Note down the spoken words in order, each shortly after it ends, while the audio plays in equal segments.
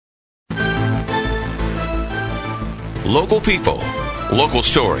Local people, local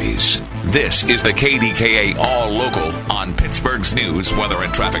stories. This is the KDKA All Local on Pittsburgh's news, weather,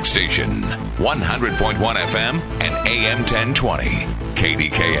 and traffic station. 100.1 FM and AM 1020.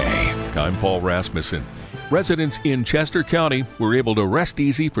 KDKA. I'm Paul Rasmussen. Residents in Chester County were able to rest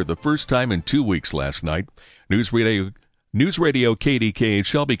easy for the first time in 2 weeks last night. NewsRadio KDKA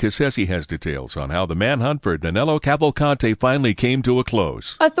Shelby Cassesse has details on how the manhunt for Danelo Cavalcante finally came to a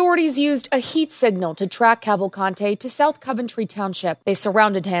close. Authorities used a heat signal to track Cavalcante to South Coventry Township. They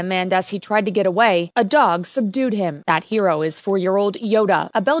surrounded him, and as he tried to get away, a dog subdued him. That hero is 4-year-old Yoda,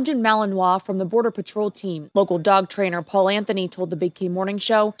 a Belgian Malinois from the Border Patrol team. Local dog trainer Paul Anthony told the Big K Morning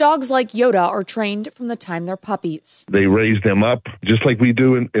Show, dogs like Yoda are trained from the time they're puppies. They raise them up just like we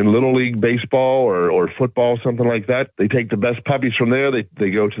do in Little League baseball or football, something like that. They take the best puppies from there,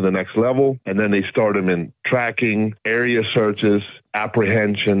 they go to the next level, and then they start them in tracking, area searches,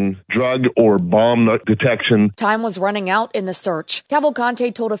 apprehension, drug or bomb detection. Time was running out in the search.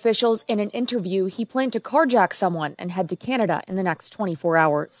 Cavalcante told officials in an interview he planned to carjack someone and head to Canada in the next 24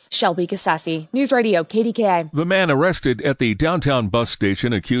 hours. Shelby Cassesse, NewsRadio KDKA. The man arrested at the downtown bus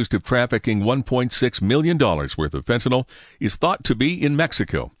station accused of trafficking $1.6 million worth of fentanyl is thought to be in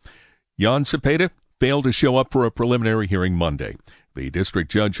Mexico. Jan Cepeda failed to show up for a preliminary hearing Monday. The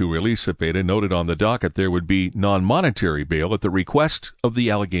district judge who released Cepeda noted on the docket there would be non-monetary bail at the request of the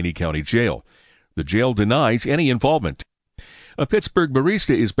Allegheny County Jail. The jail denies any involvement. A Pittsburgh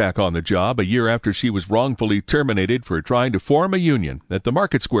barista is back on the job a year after she was wrongfully terminated for trying to form a union at the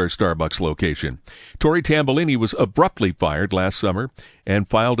Market Square Starbucks location. Tori Tambellini was abruptly fired last summer and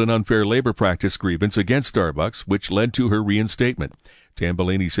filed an unfair labor practice grievance against Starbucks, which led to her reinstatement.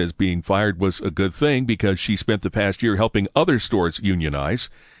 Tambellini says being fired was a good thing because she spent the past year helping other stores unionize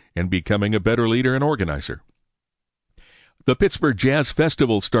and becoming a better leader and organizer. The Pittsburgh Jazz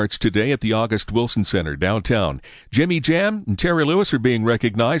Festival starts today at the August Wilson Center downtown. Jimmy Jam and Terry Lewis are being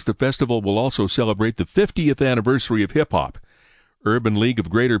recognized. The festival will also celebrate the 50th anniversary of hip-hop. Urban League of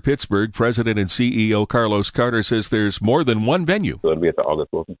Greater Pittsburgh President and CEO Carlos Carter says there's more than one venue. So it'll be at the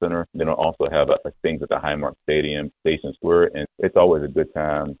August Wilson Center. Then we'll also have things at the Highmark Stadium, Station Square, and it's always a good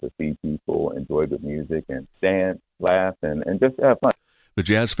time to see people enjoy good music and dance, laugh, and just have fun. The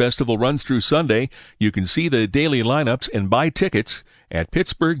Jazz Festival runs through Sunday. You can see the daily lineups and buy tickets at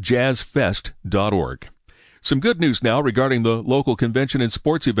pittsburghjazzfest.org. Some good news now regarding the local convention and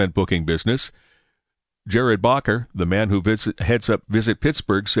sports event booking business. Jared Bacher, the man who heads up Visit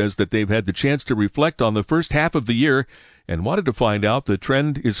Pittsburgh, says that they've had the chance to reflect on the first half of the year and wanted to find out if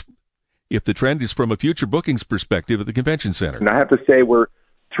the trend is from a future bookings perspective at the convention center. And I have to say we're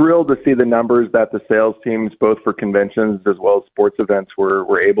thrilled to see the numbers that the sales teams, both for conventions as well as sports events,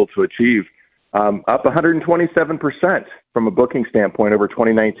 were able to achieve. Up 127% from a booking standpoint over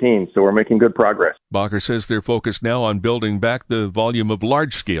 2019, so we're making good progress. Bacher says they're focused now on building back the volume of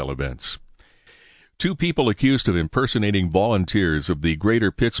large-scale events. 2 people accused of impersonating volunteers of the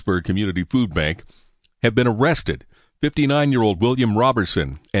Greater Pittsburgh Community Food Bank have been arrested. 59-year-old William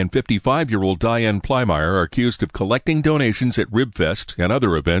Robertson and 55-year-old Diane Plymeyer are accused of collecting donations at Ribfest and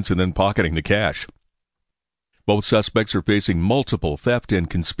other events and then pocketing the cash. Both suspects are facing multiple theft and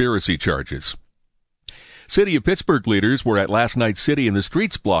conspiracy charges. City of Pittsburgh leaders were at last night's City in the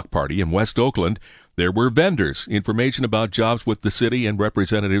Streets block party in West Oakland. There were vendors, information about jobs with the city, and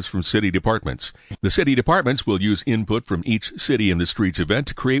representatives from city departments. The city departments will use input from each City in the Streets event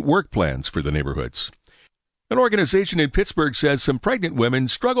to create work plans for the neighborhoods. An organization in Pittsburgh says some pregnant women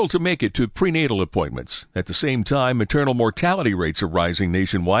struggle to make it to prenatal appointments. At the same time, maternal mortality rates are rising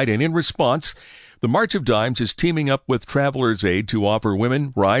nationwide, and in response, the March of Dimes is teaming up with Travelers Aid to offer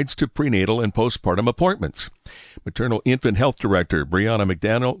women rides to prenatal and postpartum appointments. Maternal Infant Health Director Brianna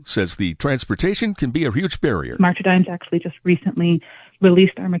McDaniel says the transportation can be a huge barrier. March of Dimes actually just recently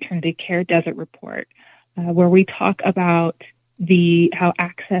released our maternity care desert report, where we talk about how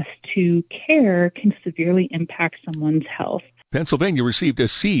access to care can severely impact someone's health. Pennsylvania received a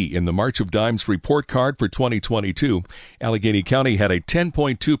C in the March of Dimes report card for 2022. Allegheny County had a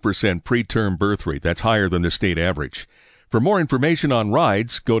 10.2% preterm birth rate. That's higher than the state average. For more information on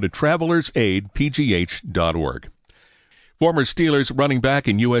rides, go to travelersaidpgh.org. Former Steelers running back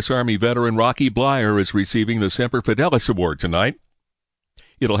and U.S. Army veteran Rocky Bleier is receiving the Semper Fidelis Award tonight.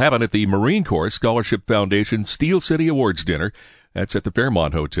 It'll happen at the Marine Corps Scholarship Foundation Steel City Awards Dinner. That's at the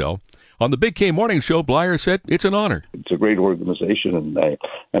Fairmont Hotel. On the Big K Morning Show, Bleier said it's an honor. It's a great organization, and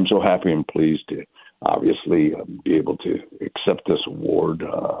I'm so happy and pleased to obviously be able to accept this award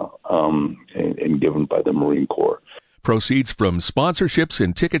and given by the Marine Corps. Proceeds from sponsorships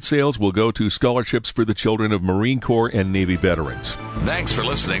and ticket sales will go to scholarships for the children of Marine Corps and Navy veterans. Thanks for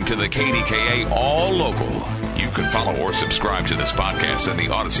listening to the KDKA All Local. You can follow or subscribe to this podcast in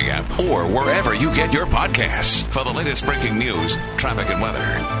the Odyssey app or wherever you get your podcasts. For the latest breaking news, traffic, and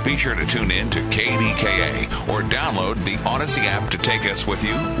weather, be sure to tune in to KDKA or download the Odyssey app to take us with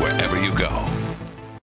you wherever you go.